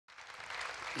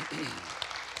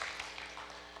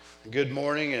Good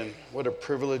morning, and what a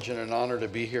privilege and an honor to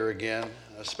be here again,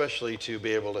 especially to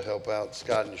be able to help out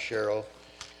Scott and Cheryl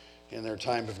in their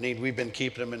time of need. We've been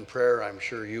keeping them in prayer. I'm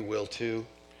sure you will too.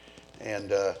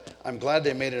 And I'm glad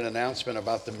they made an announcement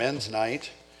about the men's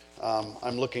night.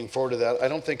 I'm looking forward to that. I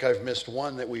don't think I've missed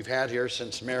one that we've had here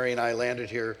since Mary and I landed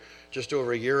here just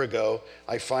over a year ago.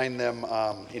 I find them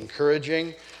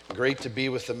encouraging, great to be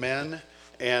with the men.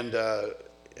 And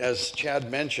as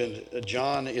Chad mentioned,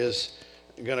 John is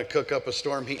going to cook up a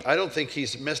storm. I don't think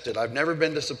he's missed it. I've never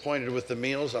been disappointed with the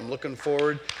meals. I'm looking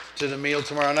forward to the meal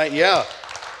tomorrow night. Yeah,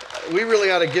 we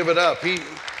really ought to give it up.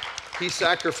 He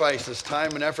sacrifices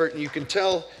time and effort, and you can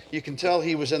tell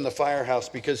he was in the firehouse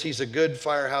because he's a good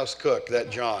firehouse cook,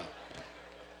 that John.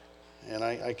 And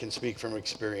I can speak from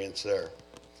experience there.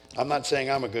 I'm not saying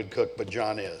I'm a good cook, but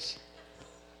John is.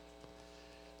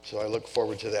 So I look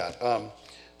forward to that.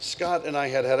 Scott and I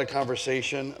had a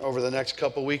conversation over the next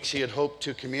couple weeks. He had hoped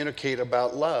to communicate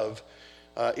about love,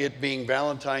 it being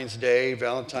Valentine's Day,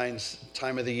 Valentine's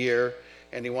time of the year,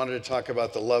 and he wanted to talk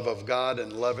about the love of God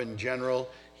and love in general.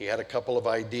 He had a couple of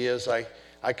ideas.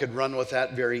 I could run with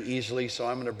that very easily, so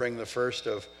I'm going to bring the first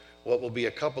of what will be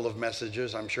a couple of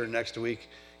messages. I'm sure next week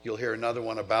you'll hear another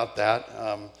one about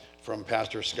that from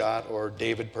Pastor Scott or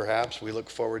David perhaps. We look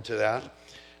forward to that.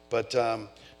 But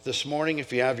this morning,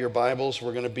 if you have your Bibles,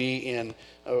 we're going to be in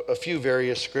a few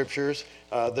various scriptures.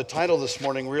 The title this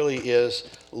morning really is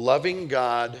Loving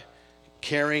God,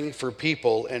 Caring for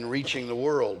People, and Reaching the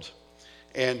World.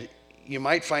 And you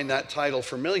might find that title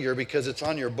familiar because it's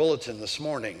on your bulletin this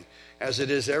morning, as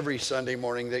it is every Sunday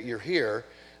morning that you're here.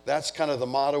 That's kind of the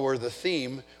motto or the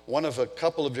theme, one of a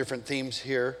couple of different themes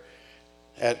here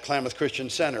at Klamath Christian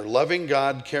Center. Loving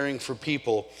God, caring for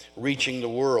people, reaching the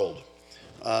world.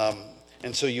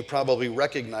 And so you probably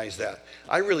recognize that.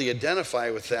 I really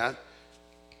identify with that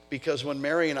because when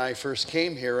Mary and I first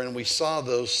came here and we saw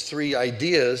those three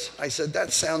ideas, I said,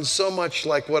 that sounds so much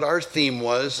like what our theme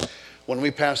was when we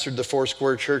pastored the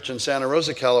Foursquare Church in Santa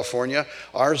Rosa, California.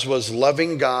 Ours was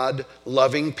loving God,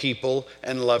 loving people,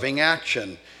 and loving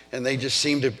action. And they just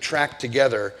seem to track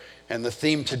together. And the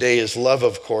theme today is love,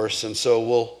 of course, and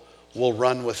so we'll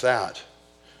run with that.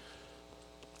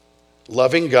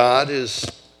 Loving God is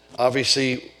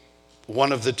obviously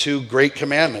one of the two great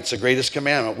commandments, the greatest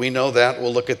commandment. We know that.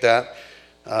 We'll look at that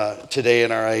today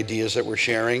in our ideas that we're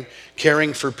sharing.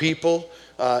 Caring for people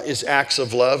is acts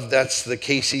of love. That's the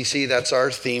KCC. That's our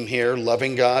theme here,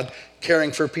 loving God.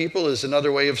 Caring for people is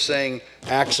another way of saying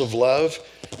acts of love.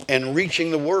 And reaching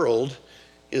the world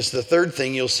is the third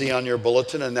thing you'll see on your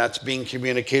bulletin, and that's being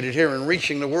communicated here. And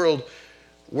reaching the world,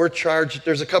 we're charged.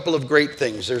 There's a couple of great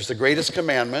things. There's the greatest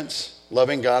commandments,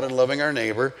 loving God and loving our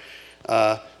neighbor,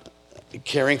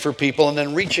 caring for people, and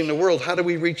then reaching the world. How do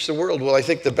we reach the world? Well, I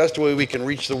think the best way we can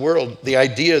reach the world, the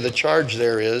idea, the charge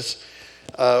there is,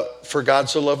 for God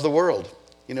so loved the world.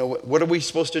 You know, what are we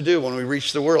supposed to do when we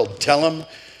reach the world? Tell them,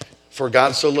 for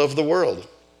God so loved the world,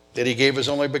 that he gave his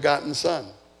only begotten Son,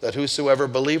 that whosoever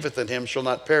believeth in him shall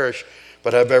not perish,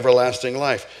 but have everlasting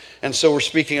life. And so we're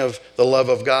speaking of the love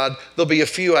of God. There'll be a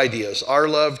few ideas. Our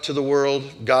love to the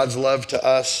world, God's love to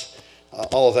us.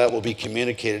 All of that will be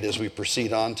communicated as we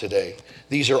proceed on today.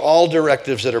 These are all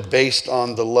directives that are based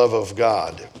on the love of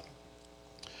God.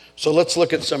 So let's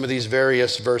look at some of these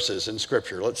various verses in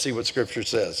Scripture. Let's see what Scripture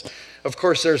says. Of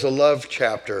course, there's a love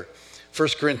chapter, 1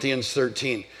 Corinthians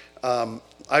 13.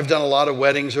 I've done a lot of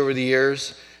weddings over the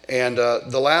years, and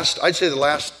I'd say the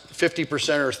last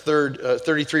 50% or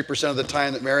 33% of the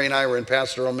time that Mary and I were in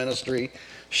pastoral ministry,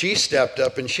 she stepped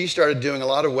up and she started doing a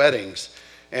lot of weddings.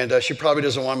 And she probably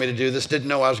doesn't want me to do this. Didn't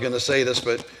know I was going to say this,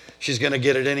 but she's going to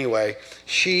get it anyway.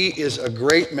 She is a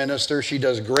great minister. She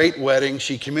does great weddings.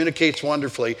 She communicates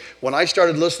wonderfully. When I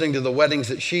started listening to the weddings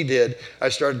that she did, I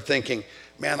started thinking,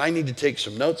 man, I need to take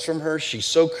some notes from her. She's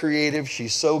so creative.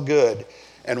 She's so good.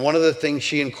 And one of the things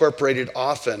she incorporated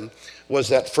often was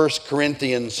that 1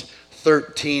 Corinthians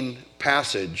 13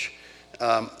 passage.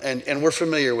 And we're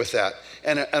familiar with that.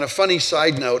 And a funny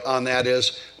side note on that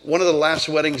is, one of the last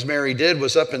weddings Mary did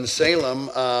was up in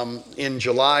Salem in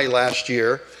July last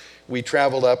year. We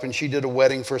traveled up and she did a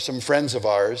wedding for some friends of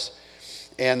ours.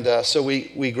 And so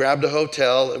we grabbed a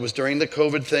hotel. It was during the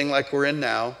COVID thing like we're in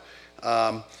now.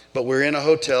 But we're in a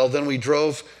hotel. Then we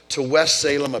drove to West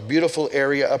Salem, a beautiful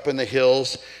area up in the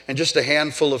hills, and just a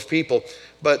handful of people.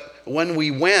 But when we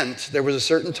went, there was a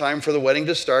certain time for the wedding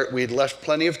to start. We had left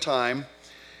plenty of time.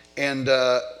 And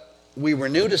we were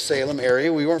new to Salem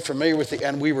area. We weren't familiar with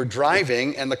and we were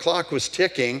driving, and the clock was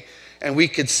ticking, and we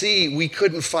could see we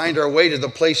couldn't find our way to the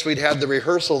place we'd had the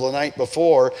rehearsal the night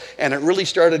before, and it really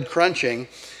started crunching.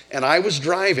 And I was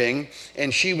driving,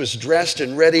 and she was dressed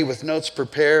and ready with notes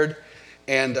prepared.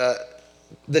 And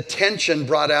the tension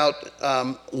brought out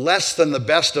less than the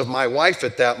best of my wife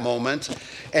at that moment.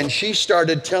 And she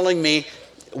started telling me,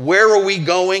 where are we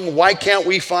going? Why can't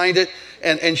we find it?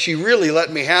 And she really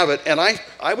let me have it. And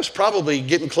I was probably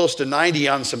getting close to 90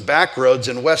 on some back roads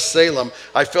in West Salem.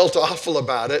 I felt awful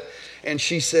about it. And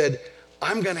she said,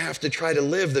 I'm going to have to try to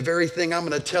live the very thing I'm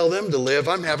going to tell them to live.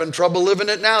 I'm having trouble living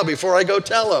it now before I go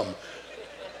tell them.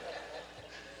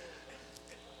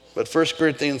 But 1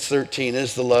 Corinthians 13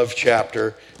 is the love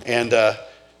chapter. And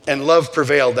love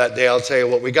prevailed that day. I'll tell you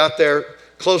what, we got there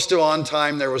close to on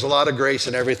time. There was a lot of grace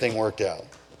and everything worked out.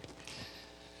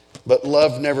 But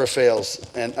love never fails.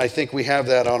 And I think we have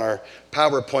that on our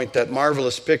PowerPoint, that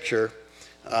marvelous picture.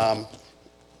 I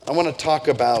want to talk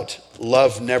about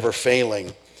love never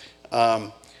failing.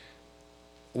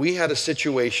 We had a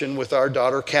situation with our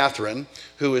daughter, Catherine,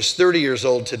 who is 30 years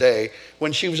old today.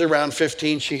 When she was around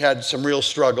 15, she had some real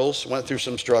struggles, went through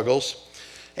some struggles.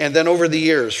 And then over the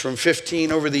years, from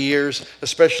 15 over the years,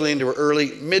 especially into her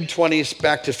early mid-20s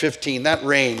back to 15, that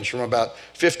range from about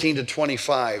 15 to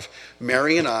 25,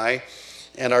 Mary and I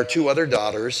and our two other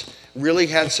daughters really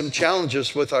had some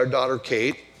challenges with our daughter,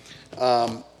 Kate,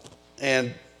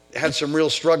 and had some real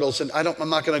struggles. And I'm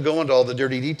not going to go into all the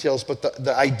dirty details, but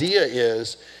the idea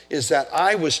is that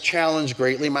I was challenged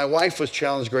greatly. My wife was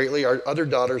challenged greatly. Our other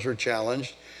daughters were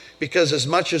challenged. Because as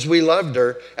much as we loved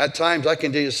her, at times, I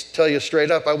can just tell you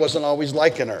straight up, I wasn't always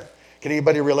liking her. Can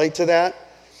anybody relate to that?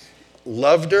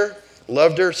 Loved her,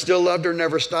 still loved her,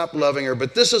 never stopped loving her.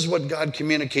 But this is what God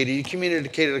communicated. He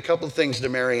communicated a couple of things to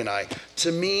Mary and I.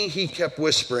 To me, he kept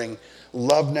whispering,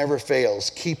 love never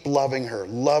fails. Keep loving her.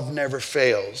 Love never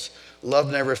fails.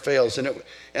 Love never fails. And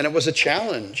it was a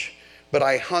challenge. But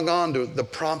I hung on to the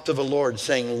prompt of the Lord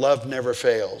saying, love never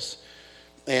fails.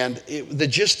 And the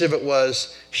gist of it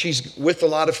was, she's with a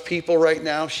lot of people right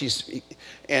now.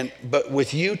 But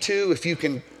with you two, if you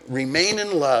can remain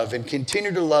in love and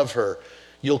continue to love her,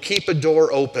 you'll keep a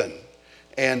door open.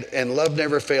 And love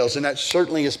never fails. And that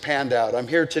certainly has panned out. I'm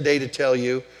here today to tell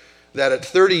you that at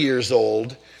 30 years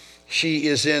old, she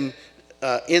is in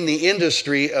the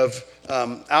industry of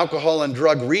alcohol and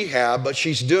drug rehab, but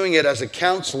she's doing it as a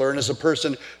counselor and as a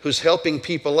person who's helping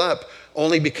people up.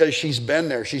 Only because she's been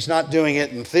there. She's not doing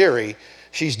it in theory.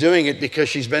 She's doing it because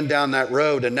she's been down that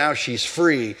road and now she's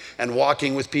free and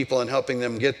walking with people and helping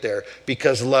them get there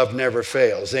because love never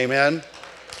fails. Amen?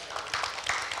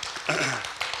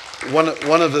 One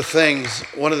of the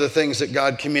things that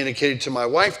God communicated to my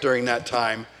wife during that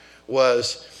time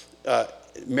was,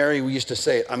 Mary, we used to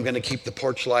say, I'm going to keep the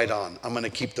porch light on. I'm going to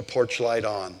keep the porch light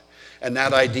on. And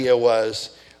that idea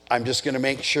was, I'm just going to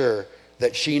make sure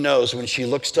that she knows when she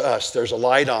looks to us, there's a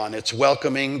light on, it's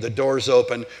welcoming, the door's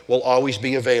open, we'll always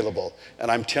be available. And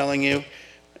I'm telling you,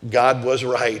 God was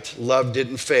right. Love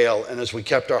didn't fail. And as we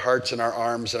kept our hearts and our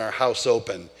arms and our house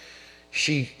open,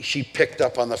 she picked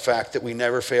up on the fact that we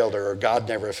never failed her, or God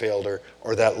never failed her,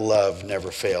 or that love never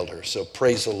failed her. So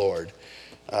praise the Lord.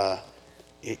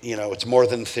 It's more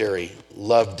than theory.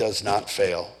 Love does not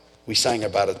fail. We sang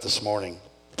about it this morning.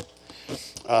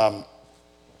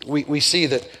 We see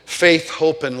that faith,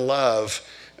 hope, and love,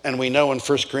 and we know in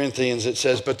 1 Corinthians it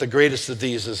says, but the greatest of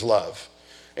these is love.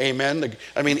 Amen?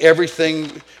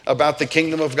 Everything about the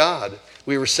kingdom of God.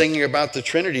 We were singing about the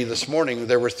Trinity this morning.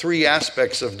 There were three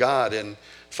aspects of God in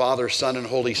Father, Son, and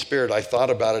Holy Spirit. I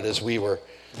thought about it as we were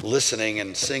listening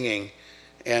and singing,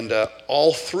 and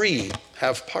all three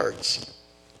have parts.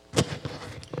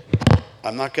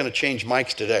 I'm not going to change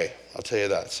mics today, I'll tell you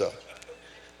that. So,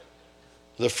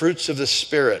 the fruits of the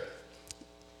Spirit,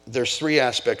 there's three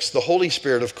aspects. The Holy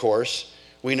Spirit, of course,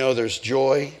 we know there's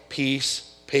joy,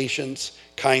 peace, patience,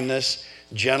 kindness,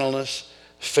 gentleness,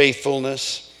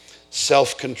 faithfulness,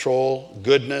 self-control,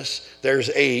 goodness. There's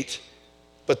 8,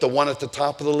 but the one at the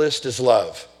top of the list is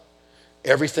love.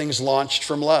 Everything's launched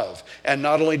from love. And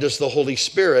not only does the Holy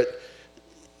Spirit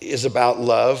is about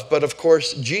love, but of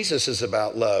course, Jesus is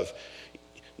about love.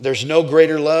 There's no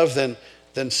greater love than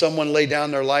someone lay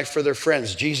down their life for their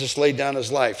friends. Jesus laid down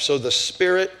his life. So the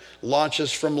Spirit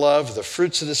launches from love. The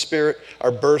fruits of the Spirit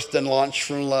are birthed and launched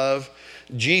from love.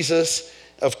 Jesus,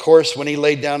 of course, when he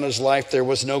laid down his life, there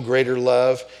was no greater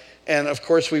love. And of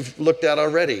course, we've looked at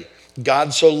already.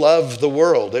 God so loved the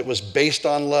world. It was based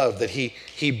on love that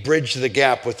he bridged the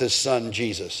gap with his son,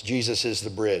 Jesus. Jesus is the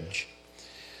bridge.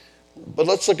 But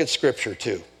let's look at Scripture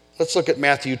too. Let's look at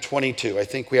Matthew 22. I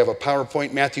think we have a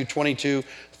PowerPoint, Matthew 22,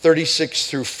 36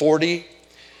 through 40.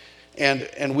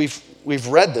 And we've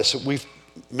read this. We've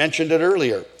mentioned it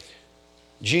earlier.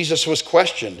 Jesus was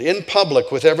questioned in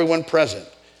public with everyone present.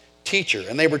 Teacher,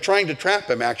 and they were trying to trap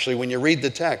him actually when you read the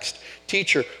text.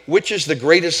 Teacher, which is the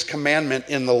greatest commandment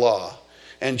in the law?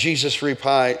 And Jesus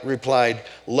replied,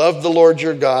 love the Lord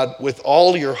your God with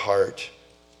all your heart,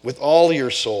 with all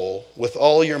your soul, with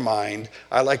all your mind.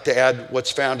 I like to add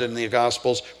what's found in the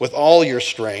Gospels, with all your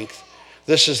strength.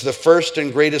 This is the first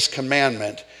and greatest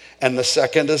commandment, and the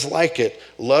second is like it.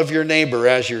 Love your neighbor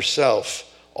as yourself.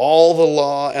 All the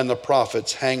law and the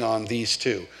prophets hang on these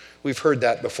two. We've heard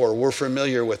that before. We're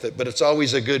familiar with it, but it's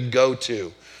always a good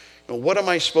go-to. What am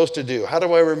I supposed to do? How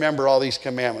do I remember all these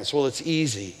commandments? Well, it's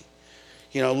easy.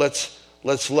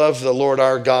 Let's love the Lord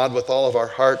our God with all of our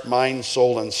heart, mind,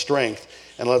 soul, and strength,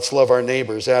 and let's love our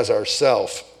neighbors as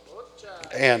ourself.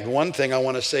 And one thing I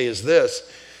want to say is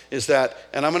this, is that,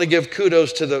 and I'm going to give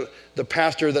kudos to the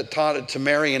pastor that taught it to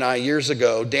Mary and I years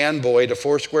ago, Dan Boyd, a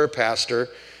Foursquare pastor.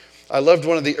 I loved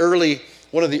one of the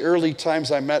early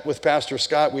times I met with Pastor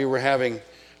Scott. We were having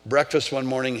breakfast one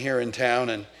morning here in town,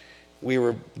 and we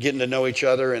were getting to know each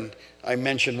other, and I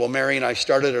mentioned, well, Mary and I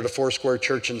started at a Foursquare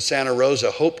church in Santa Rosa,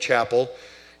 Hope Chapel,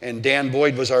 and Dan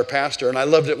Boyd was our pastor. And I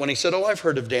loved it when he said, oh, I've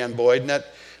heard of Dan Boyd. And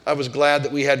I was glad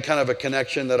that we had kind of a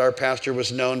connection, that our pastor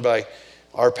was known by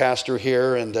our pastor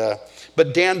here.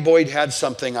 But Dan Boyd had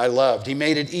something I loved. He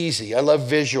made it easy. I love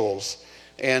visuals.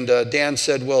 And Dan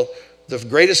said, well, the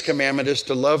greatest commandment is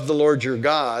to love the Lord your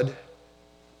God,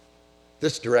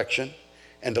 this direction,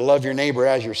 and to love your neighbor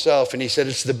as yourself. And he said,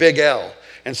 it's the big L.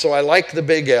 And so I like the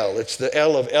big L. It's the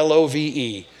L of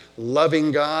L-O-V-E,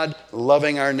 loving God,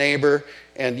 loving our neighbor.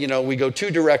 And, we go two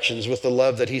directions with the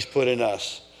love that he's put in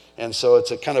us. And so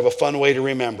it's a kind of a fun way to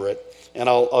remember it. And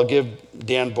I'll give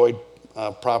Dan Boyd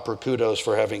proper kudos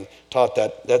for having taught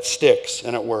that. That sticks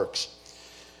and it works.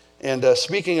 And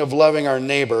speaking of loving our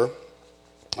neighbor,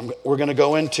 we're going to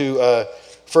go into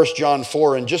 1 John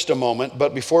 4 in just a moment.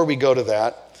 But before we go to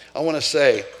that, I want to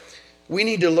say, we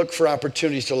need to look for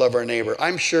opportunities to love our neighbor.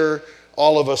 I'm sure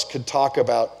all of us could talk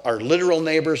about our literal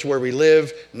neighbors where we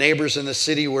live, neighbors in the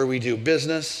city where we do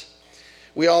business.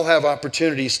 We all have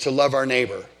opportunities to love our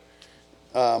neighbor.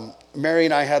 Mary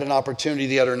and I had an opportunity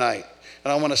the other night.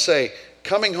 And I want to say,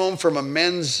 coming home from a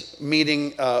men's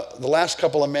meeting, the last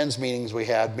couple of men's meetings we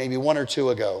had, maybe one or two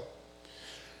ago,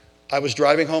 I was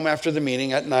driving home after the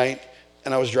meeting at night,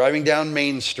 and I was driving down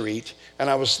Main Street, and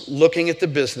I was looking at the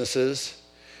businesses.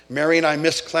 Mary and I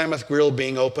missed Klamath Grill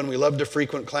being open. We love to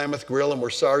frequent Klamath Grill, and we're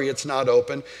sorry it's not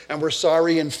open. And we're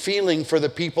sorry and feeling for the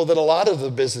people that a lot of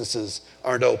the businesses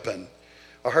aren't open.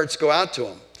 Our hearts go out to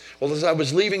them. Well, as I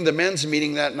was leaving the men's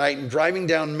meeting that night and driving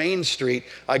down Main Street,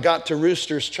 I got to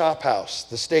Rooster's Chop House,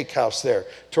 the steakhouse there,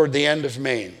 toward the end of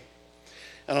Main.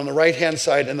 And on the right-hand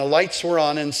side, and the lights were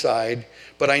on inside,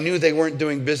 but I knew they weren't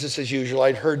doing business as usual.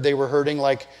 I'd heard they were hurting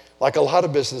like a lot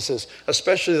of businesses,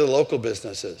 especially the local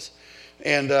businesses.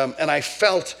 And I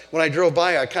felt, when I drove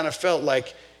by, I kind of felt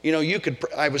like,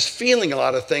 I was feeling a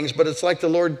lot of things, but it's like the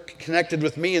Lord connected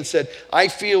with me and said, I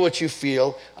feel what you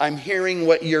feel. I'm hearing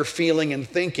what you're feeling and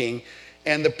thinking.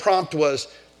 And the prompt was,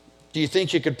 do you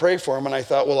think you could pray for them? And I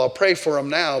thought, well, I'll pray for them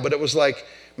now. But it was like,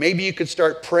 maybe you could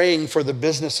start praying for the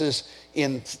businesses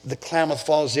in the Klamath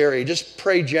Falls area. Just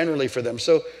pray generally for them.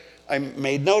 So I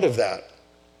made note of that.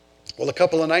 Well, a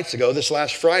couple of nights ago, this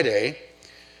last Friday,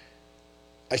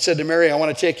 I said to Mary, I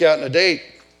want to take you out on a date.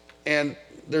 And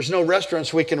there's no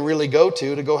restaurants we can really go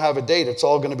to have a date. It's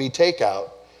all going to be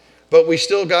takeout. But we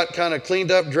still got kind of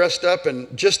cleaned up, dressed up,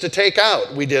 and just to take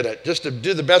out, we did it, just to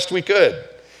do the best we could.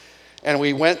 And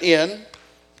we went in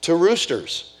to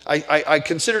Roosters. I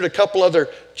considered a couple other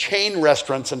chain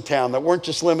restaurants in town that weren't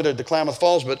just limited to Klamath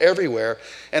Falls, but everywhere.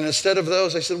 And instead of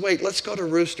those, I said, wait, let's go to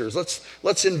Roosters.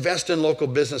 Let's invest in local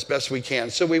business best we can.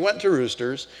 So we went to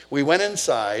Roosters. We went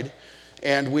inside,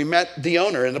 and we met the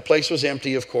owner, and the place was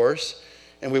empty, of course.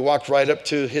 And we walked right up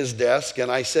to his desk,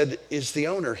 and I said, is the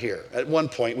owner here? At one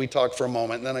point, we talked for a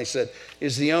moment, and then I said,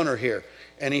 is the owner here?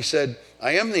 And he said,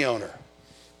 I am the owner.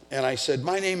 And I said,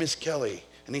 my name is Kelly.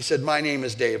 And he said, my name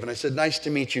is Dave. And I said, nice to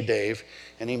meet you, Dave.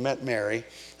 And he met Mary,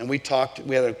 and we talked.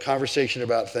 We had a conversation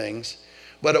about things.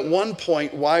 But at one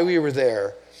point, while we were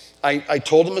there, I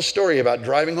told him a story about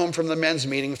driving home from the men's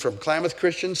meeting from Klamath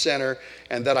Christian Center,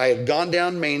 and that I had gone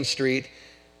down Main Street,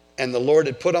 and the Lord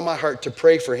had put on my heart to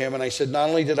pray for him. And I said, not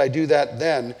only did I do that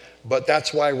then, but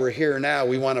that's why we're here now.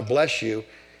 We want to bless you,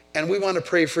 and we want to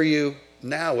pray for you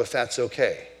now, if that's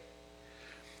okay.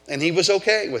 And he was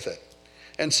okay with it.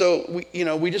 And so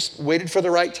we just waited for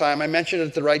the right time. I mentioned it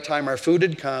at the right time. Our food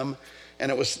had come, and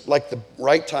it was like the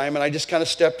right time. And I just kind of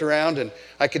stepped around, and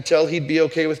I could tell he'd be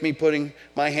okay with me putting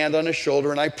my hand on his shoulder.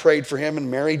 And I prayed for him,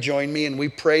 and Mary joined me, and we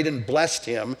prayed and blessed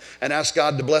him and asked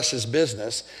God to bless his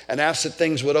business and asked that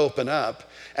things would open up.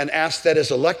 and ask that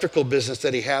his electrical business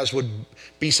that he has would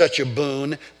be such a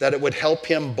boon that it would help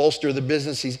him bolster the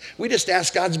business. We just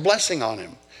asked God's blessing on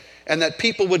him and that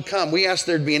people would come. We asked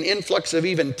there'd be an influx of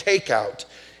even takeout.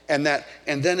 And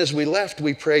then as we left,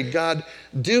 we prayed, God,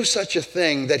 do such a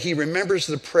thing that he remembers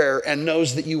the prayer and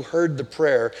knows that you heard the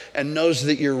prayer and knows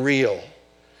that you're real.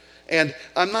 And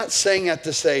I'm not saying that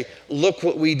to say, look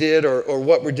what we did or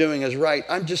what we're doing is right.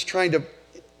 I'm just trying to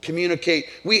communicate.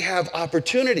 We have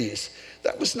opportunities.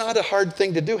 That was not a hard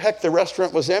thing to do. Heck, the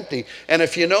restaurant was empty. And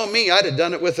if you know me, I'd have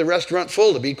done it with the restaurant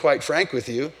full, to be quite frank with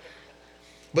you.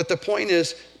 But the point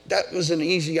is, that was an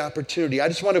easy opportunity. I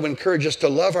just want to encourage us to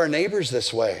love our neighbors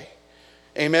this way.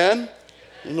 Amen?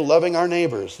 Loving our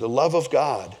neighbors, the love of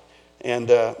God. And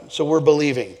so we're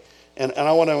believing. And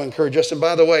I want to encourage us. And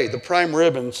by the way, the prime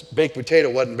rib and baked potato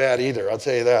wasn't bad either. I'll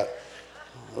tell you that.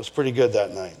 It was pretty good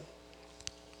that night.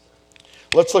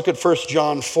 Let's look at 1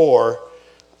 John 4,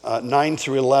 9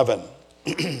 through 11.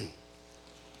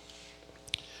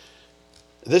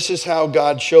 This is how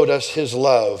God showed us his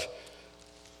love.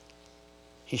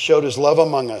 He showed his love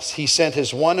among us. He sent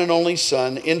his one and only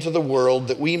Son into the world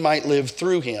that we might live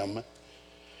through him.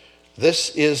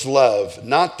 This is love,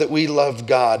 not that we loved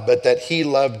God, but that he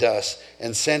loved us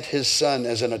and sent his Son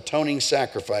as an atoning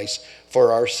sacrifice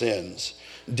for our sins.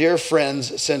 Dear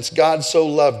friends, since God so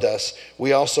loved us,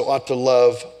 we also ought to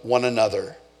love one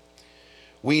another.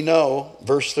 We know,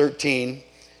 verse 13,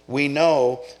 we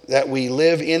know that we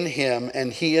live in him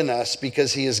and he in us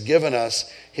because he has given us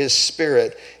his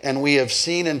Spirit, and we have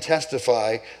seen and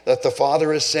testify that the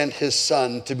Father has sent his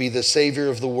Son to be the Savior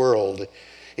of the world.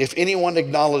 If anyone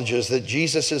acknowledges that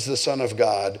Jesus is the Son of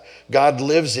God, God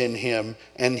lives in him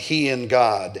and he in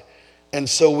God. And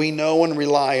so we know and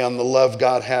rely on the love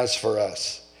God has for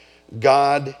us.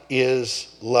 God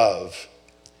is love.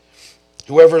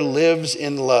 Whoever lives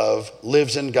in love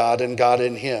lives in God and God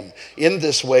in him. In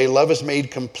this way, love is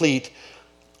made complete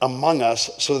among us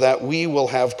so that we will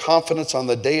have confidence on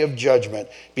the day of judgment,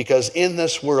 because in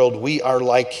this world we are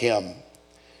like him.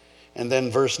 And then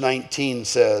verse 19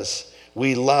 says,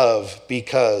 we love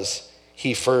because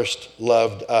he first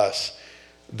loved us.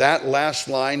 That last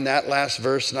line, that last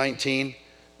verse 19,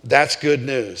 that's good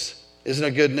news. Isn't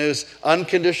it good news?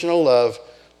 Unconditional love,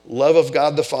 love of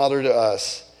God the Father to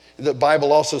us. The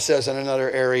Bible also says in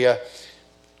another area,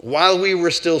 while we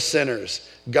were still sinners,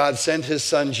 God sent his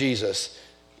Son Jesus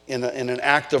in an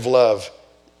act of love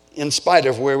in spite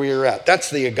of where we were at. That's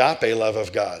the agape love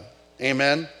of God.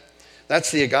 Amen?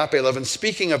 That's the agape love. And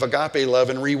speaking of agape love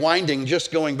and rewinding,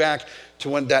 just going back to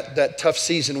when that tough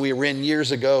season we were in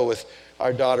years ago with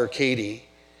our daughter Katie,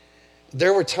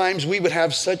 there were times we would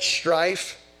have such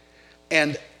strife,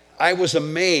 and I was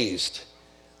amazed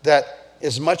that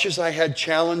as much as I had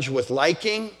challenge with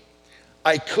liking,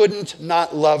 I couldn't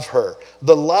not love her.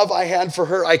 The love I had for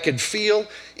her, I could feel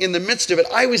in the midst of it.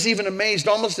 I was even amazed,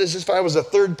 almost as if I was a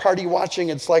third party watching.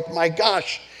 It's like, my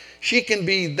gosh, she can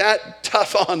be that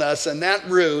tough on us and that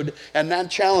rude and that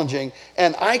challenging,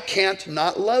 and I can't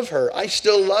not love her. I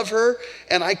still love her,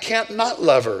 and I can't not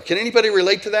love her. Can anybody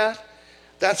relate to that?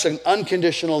 That's an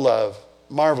unconditional love.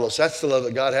 Marvelous. That's the love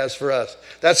that God has for us.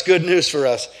 That's good news for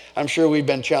us. I'm sure we've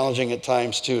been challenging at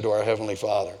times too to our Heavenly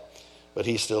Father, but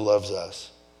he still loves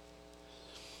us.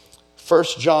 1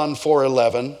 John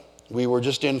 4:11. We were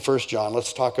just in 1 John.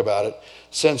 Let's talk about it.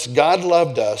 Since God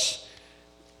loved us,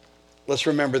 let's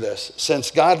remember this.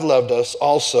 Since God loved us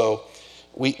also,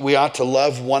 we ought to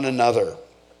love one another.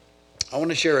 I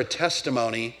want to share a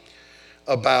testimony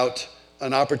about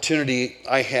an opportunity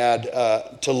I had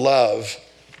to love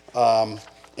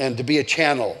and to be a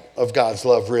channel of God's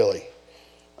love, really.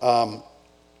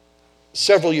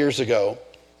 Several years ago,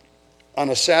 on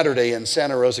a Saturday in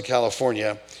Santa Rosa,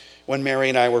 California, when Mary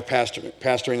and I were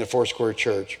pastoring the Foursquare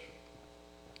Church,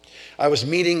 I was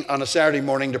meeting on a Saturday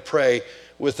morning to pray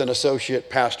with an associate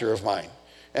pastor of mine.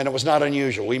 And it was not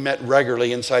unusual. We met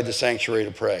regularly inside the sanctuary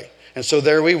to pray. And so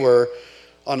there we were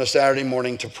on a Saturday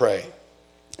morning to pray.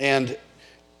 And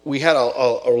we had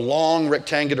a long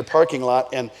rectangular parking lot,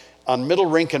 and on Middle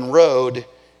Rincon Road,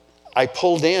 I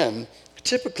pulled in.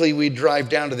 Typically, we'd drive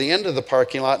down to the end of the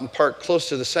parking lot and park close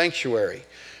to the sanctuary.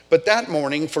 But that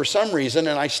morning, for some reason,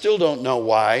 and I still don't know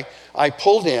why, I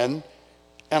pulled in,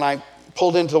 and I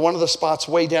pulled into one of the spots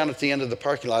way down at the end of the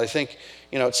parking lot. I think,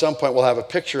 at some point we'll have a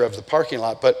picture of the parking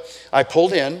lot, but I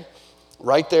pulled in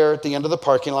right there at the end of the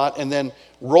parking lot, and then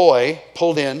Roy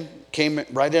pulled in, came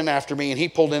right in after me, and he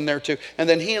pulled in there too. And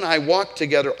then he and I walked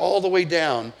together all the way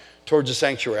down towards the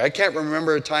sanctuary. I can't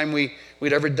remember a time we'd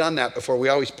ever done that before. We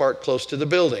always parked close to the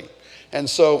building. And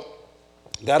so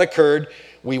that occurred.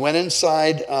 We went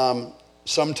inside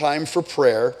sometime for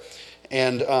prayer,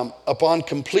 And upon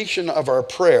completion of our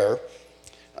prayer,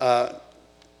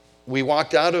 we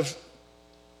walked out of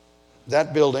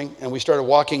that building and we started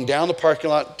walking down the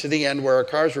parking lot to the end where our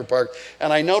cars were parked.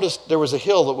 And I noticed there was a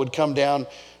hill that would come down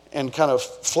and kind of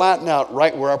flatten out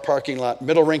right where our parking lot,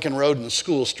 Middle Rincon Road and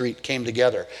School Street came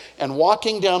together. And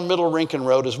walking down Middle Rincon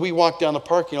Road, as we walked down the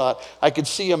parking lot, I could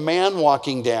see a man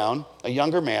walking down, a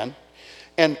younger man,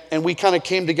 and we kind of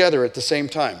came together at the same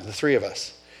time, the three of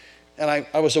us. And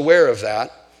I was aware of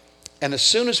that. And as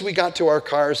soon as we got to our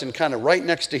cars and kind of right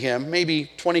next to him, maybe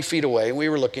 20 feet away, and we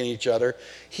were looking at each other,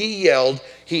 he yelled,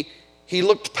 he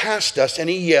looked past us and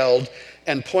he yelled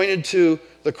and pointed to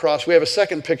the cross. We have a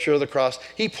second picture of the cross.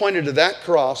 He pointed to that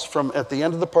cross from at the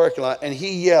end of the parking lot and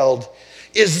he yelled,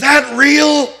 "Is that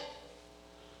real?"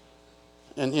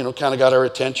 And, kind of got our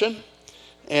attention.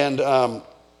 And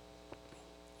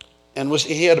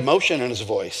he had emotion in his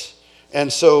voice.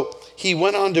 And so he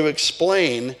went on to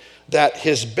explain that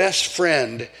his best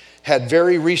friend had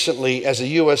very recently, as a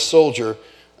U.S. soldier,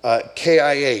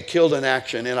 KIA, killed in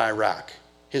action in Iraq,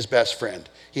 his best friend.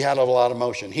 He had a lot of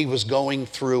emotion. He was going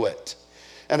through it.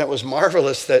 And it was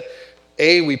marvelous that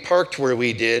A, we parked where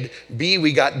we did, B,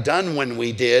 we got done when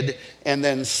we did, and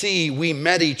then C, we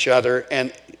met each other,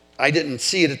 and I didn't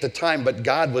see it at the time, but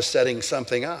God was setting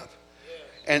something up.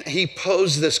 And he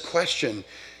posed this question,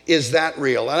 is that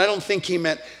real? And I don't think he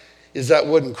meant, is that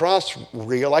wooden cross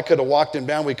real? I could have walked him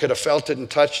down, we could have felt it and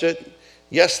touched it.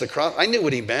 Yes, the cross, I knew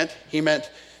what he meant. He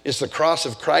meant, is the cross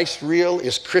of Christ real?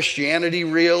 Is Christianity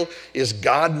real? Is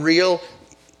God real?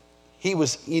 He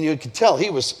was, you could tell he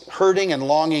was hurting and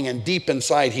longing, and deep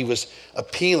inside he was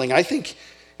appealing. I think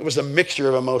it was a mixture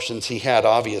of emotions he had,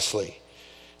 obviously.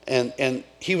 And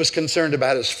he was concerned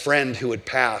about his friend who had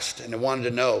passed and wanted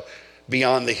to know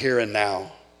beyond the here and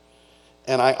now.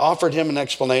 And I offered him an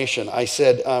explanation. I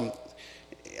said,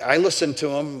 I listened to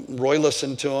him, Roy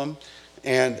listened to him,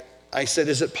 and I said,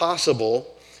 is it possible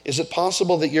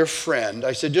that your friend,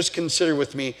 I said, just consider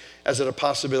with me, as it a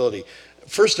possibility.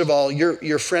 First of all,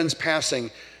 your friend's passing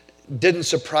didn't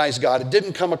surprise God. It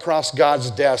didn't come across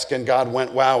God's desk and God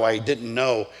went, wow, I didn't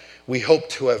know. We hope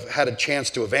to have had a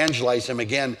chance to evangelize him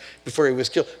again before he was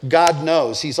killed. God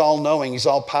knows. He's all-knowing. He's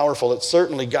all-powerful. It's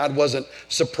certainly God wasn't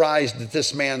surprised that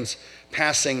this man's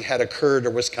passing had occurred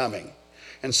or was coming.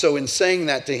 And so in saying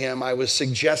that to him, I was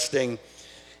suggesting,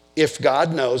 if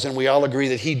God knows, and we all agree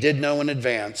that he did know in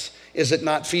advance, is it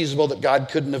not feasible that God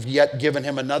couldn't have yet given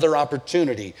him another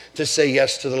opportunity to say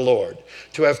yes to the Lord,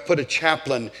 to have put a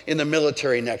chaplain in the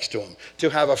military next to him, to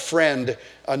have a friend,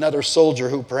 another soldier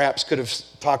who perhaps could have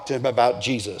talked to him about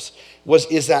Jesus?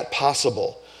 Is that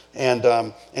possible?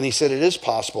 And he said, it is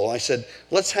possible. I said,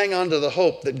 let's hang on to the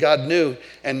hope that God knew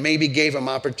and maybe gave him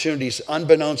opportunities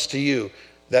unbeknownst to you,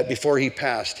 that before he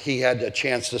passed, he had a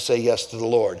chance to say yes to the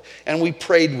Lord. And we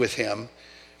prayed with him.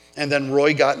 And then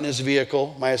Roy got in his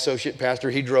vehicle, my associate pastor,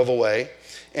 he drove away.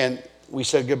 And we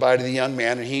said goodbye to the young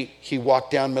man, and he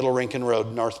walked down Middle Rincon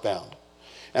Road northbound.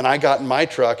 And I got in my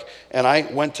truck, and I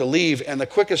went to leave, and the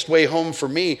quickest way home for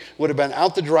me would have been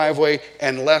out the driveway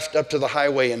and left up to the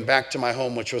highway and back to my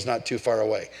home, which was not too far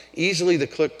away. Easily the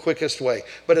quickest way.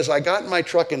 But as I got in my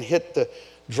truck and hit the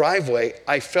driveway,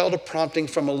 I felt a prompting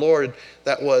from the Lord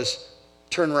that was,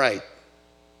 turn right.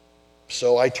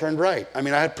 So I turned right. I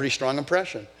had a pretty strong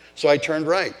impression. So I turned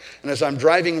right. And as I'm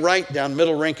driving right down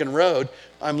Middle Rincon Road,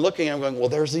 I'm going, well,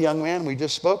 there's the young man we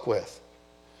just spoke with.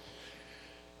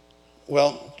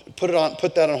 Well, put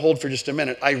that on hold for just a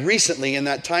minute. I recently, in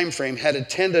that time frame, had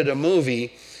attended a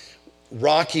movie,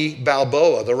 Rocky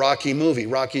Balboa, the Rocky movie,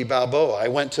 Rocky Balboa. I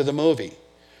went to the movie.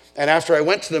 And after I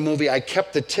went to the movie, I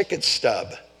kept the ticket stub.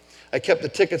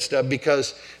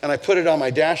 Because, and I put it on my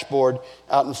dashboard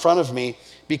out in front of me,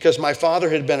 because my father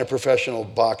had been a professional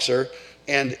boxer,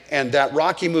 and that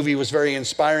Rocky movie was very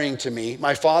inspiring to me.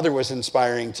 My father was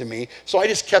inspiring to me. So I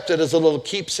just kept it as a little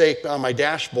keepsake on my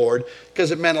dashboard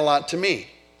because it meant a lot to me.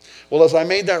 Well, as I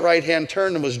made that right-hand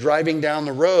turn and was driving down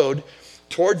the road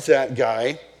towards that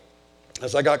guy,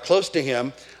 as I got close to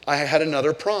him, I had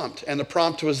another prompt. And the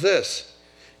prompt was this: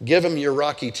 give him your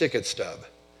Rocky ticket stub.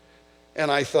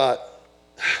 And I thought,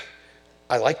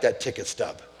 I like that ticket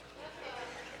stub.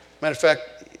 Matter of fact,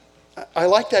 I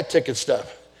like that ticket stub.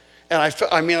 And I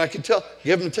could tell,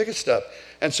 give him a ticket stub.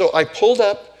 And so I pulled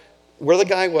up where the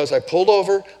guy was. I pulled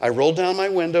over. I rolled down my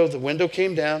window. The window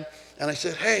came down. And I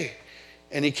said, hey.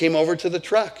 And he came over to the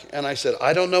truck. And I said,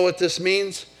 I don't know what this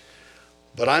means,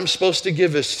 but I'm supposed to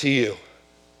give this to you.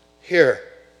 Here.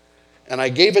 And I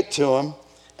gave it to him.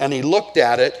 And he looked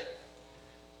at it.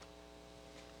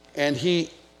 And he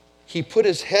put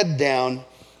his head down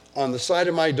on the side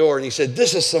of my door. And he said,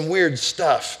 this is some weird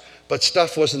stuff, but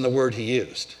stuff wasn't the word he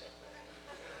used.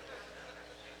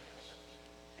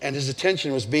 And his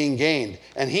attention was being gained.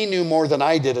 And he knew more than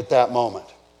I did at that moment.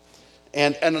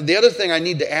 And the other thing I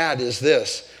need to add is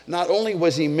this. Not only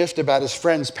was he miffed about his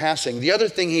friends passing, the other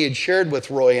thing he had shared with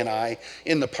Roy and I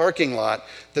in the parking lot,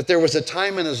 that there was a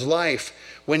time in his life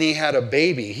when he had a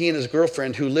baby. He and his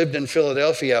girlfriend, who lived in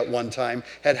Philadelphia at one time,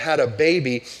 had a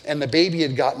baby, and the baby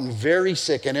had gotten very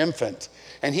sick, an infant.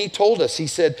 And he told us, he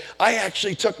said, I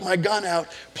actually took my gun out,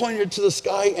 pointed it to the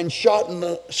sky, and shot in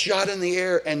the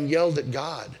air and yelled at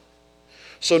God.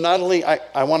 So not only,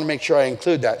 I want to make sure I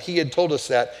include that. He had told us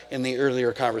that in the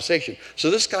earlier conversation. So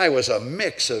this guy was a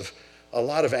mix of a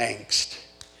lot of angst.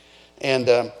 And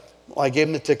I gave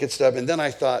him the ticket stub, and then I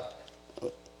thought,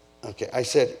 okay, I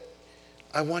said,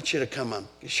 I want you to come on.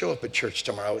 Show up at church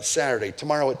tomorrow. It's Saturday.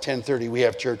 Tomorrow at 10:30 we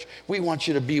have church. We want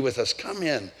you to be with us. Come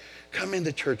in. Come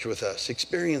into church with us.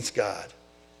 Experience God.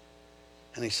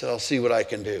 And he said, I'll see what I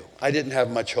can do. I didn't have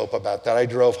much hope about that. I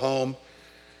drove home,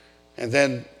 and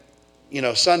then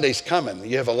Sunday's coming.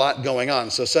 You have a lot going on.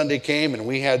 So Sunday came, and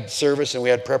we had service, and we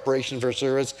had preparation for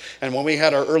service. And when we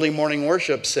had our early morning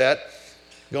worship set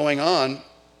going on,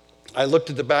 I looked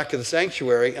at the back of the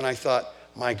sanctuary, and I thought,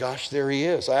 my gosh, there he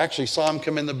is. I actually saw him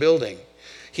come in the building.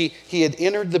 He had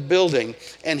entered the building,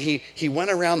 and he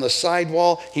went around the side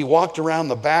wall. He walked around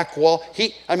the back wall.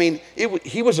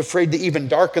 He was afraid to even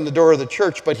darken the door of the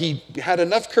church, but he had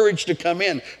enough courage to come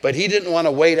in. But he didn't want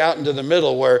to wait out into the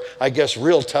middle where I guess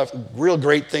real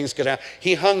great things could happen.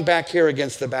 He hung back here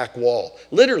against the back wall.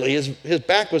 Literally, his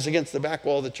back was against the back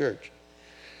wall of the church,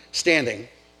 standing.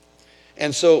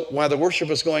 And so while the worship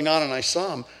was going on and I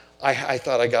saw him, I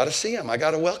thought, I got to see him. I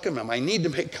got to welcome him. I need to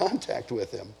make contact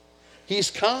with him. He's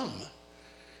come.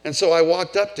 And so I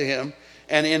walked up to him,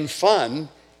 and in fun,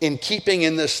 in keeping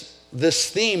in this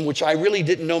theme, which I really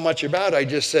didn't know much about, I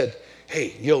just said,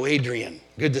 hey, yo, Adrian,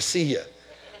 good to see you.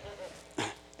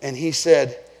 And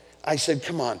I said,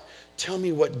 come on, tell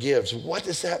me what gives. What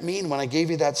does that mean when I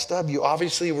gave you that stub? You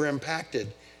obviously were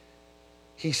impacted.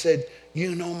 He said,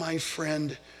 you know my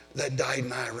friend that died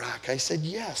in Iraq? I said,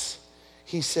 yes.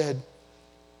 He said,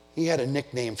 he had a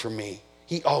nickname for me.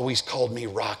 He always called me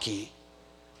Rocky.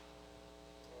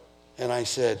 And I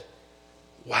said,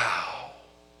 wow.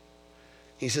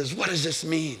 He says, what does this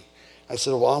mean? I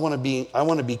said, well, I want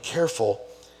to be careful.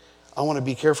 I want to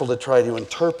be careful to try to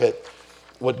interpret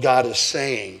what God is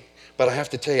saying. But I have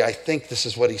to tell you, I think this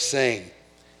is what he's saying.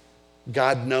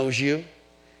 God knows you.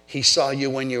 He saw you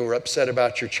when you were upset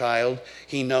about your child.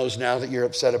 He knows now that you're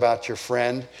upset about your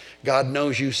friend. God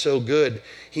knows you so good.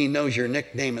 He knows your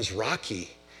nickname is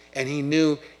Rocky. And he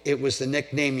knew it was the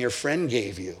nickname your friend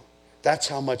gave you. That's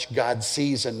how much God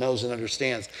sees and knows and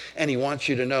understands. And he wants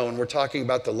you to know, and we're talking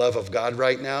about the love of God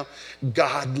right now.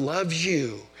 God loves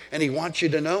you, and he wants you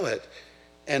to know it.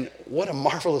 And what a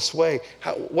marvelous way.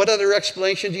 What other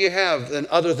explanation do you have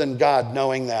other than God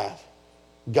knowing that?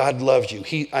 God loves you.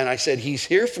 And I said, he's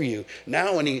here for you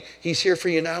now, and he's here for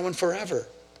you now and forever.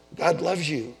 God loves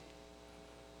you.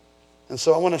 And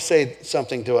so I want to say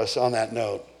something to us on that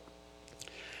note.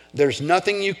 There's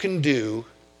nothing you can do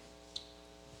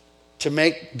to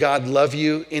make God love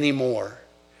you anymore.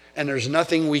 And there's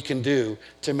nothing we can do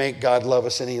to make God love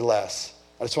us any less.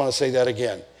 I just want to say that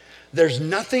again. There's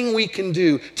nothing we can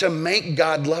do to make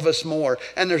God love us more.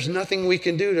 And there's nothing we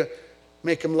can do to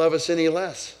make him love us any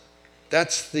less.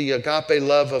 That's the agape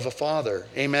love of a father.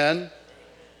 Amen?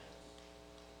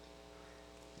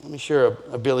 Let me share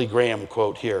a Billy Graham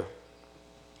quote here.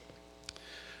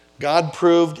 God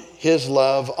proved his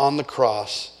love on the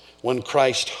cross when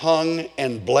Christ hung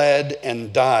and bled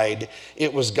and died.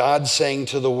 It was God saying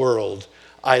to the world,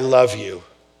 I love you.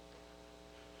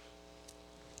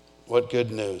 What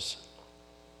good news.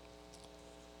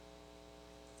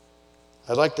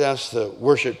 I'd like to ask the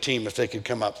worship team if they could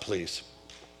come up, please.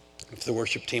 If the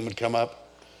worship team would come up.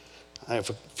 I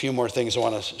have a few more things I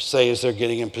want to say as they're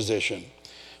getting in position.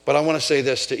 But I want to say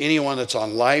this to anyone that's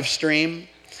on live stream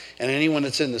and anyone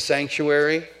that's in the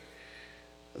sanctuary,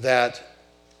 that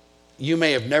you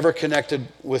may have never connected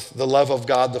with the love of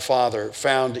God the Father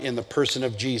found in the person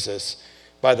of Jesus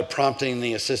by the prompting and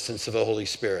the assistance of the Holy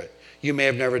Spirit. You may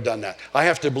have never done that. I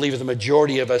have to believe the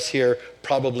majority of us here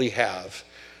probably have.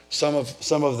 Some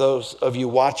of those of you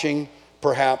watching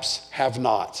perhaps have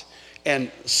not.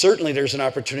 And certainly there's an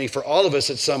opportunity for all of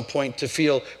us at some point to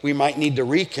feel we might need to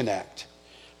reconnect.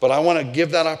 But I want to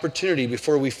give that opportunity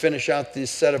before we finish out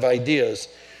this set of ideas.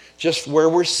 Just where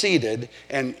we're seated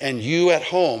and you at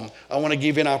home, I want to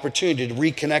give you an opportunity to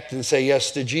reconnect and say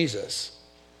yes to Jesus.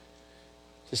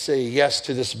 To say yes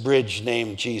to this bridge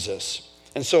named Jesus.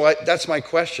 And so that's my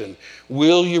question.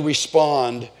 Will you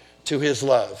respond to his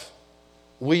love?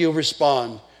 Will you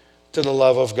respond to the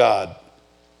love of God?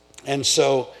 And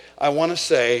so I want to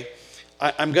say,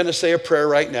 I'm going to say a prayer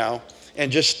right now,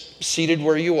 and just seated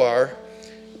where you are,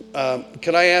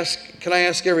 can I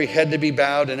ask every head to be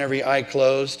bowed and every eye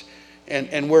closed?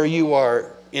 And where you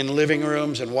are in living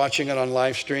rooms and watching it on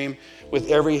live stream, with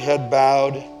every head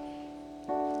bowed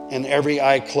and every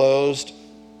eye closed,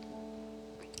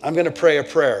 I'm going to pray a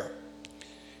prayer,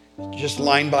 just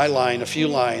line by line, a few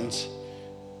lines.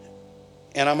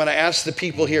 And I'm going to ask the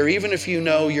people here, even if you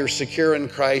know you're secure in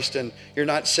Christ and you're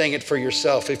not saying it for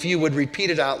yourself, if you would repeat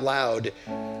it out loud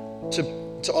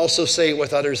to also say it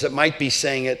with others that might be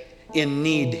saying it in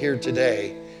need here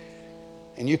today.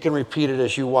 And you can repeat it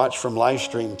as you watch from live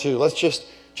stream too. Let's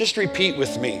just repeat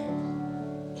with me.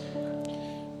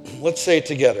 Let's say it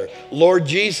together. Lord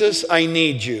Jesus, I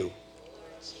need you.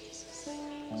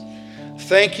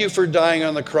 Thank you for dying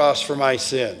on the cross for my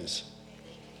sins.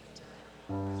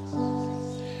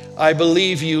 I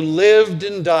believe you lived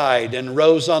and died and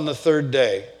rose on the third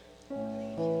day.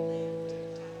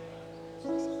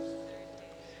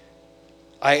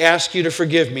 I ask you to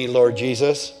forgive me, Lord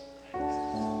Jesus.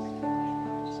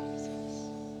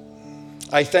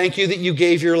 I thank you that you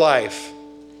gave your life.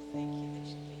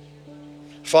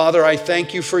 Father, I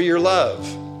thank you for your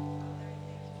love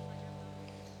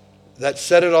that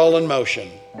set it all in motion.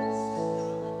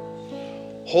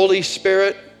 Holy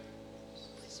Spirit,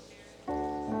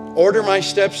 order my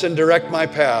steps and direct my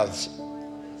paths.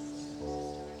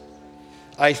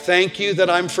 I thank you that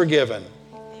I'm forgiven,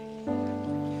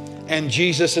 and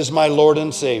Jesus is my Lord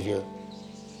and Savior.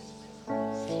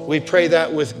 We pray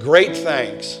that with great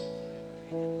thanks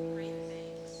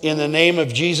in the name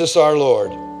of Jesus our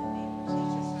Lord.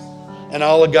 And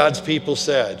all of God's people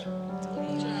said,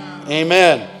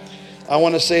 Amen. I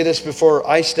want to say this before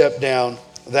I step down,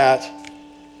 that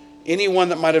anyone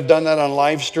that might have done that on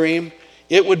live stream,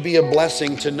 it would be a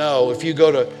blessing to know if you go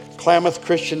to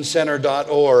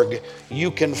KlamathChristianCenter.org,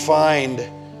 you can find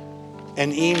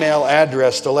an email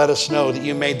address to let us know that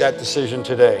you made that decision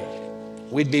today.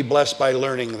 We'd be blessed by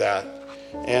learning that.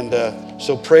 And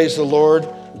so praise the Lord.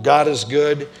 God is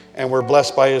good, and we're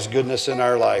blessed by his goodness in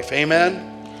our life. Amen.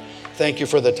 Thank you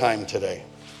for the time today.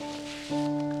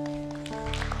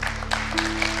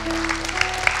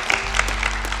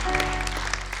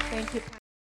 Thank you.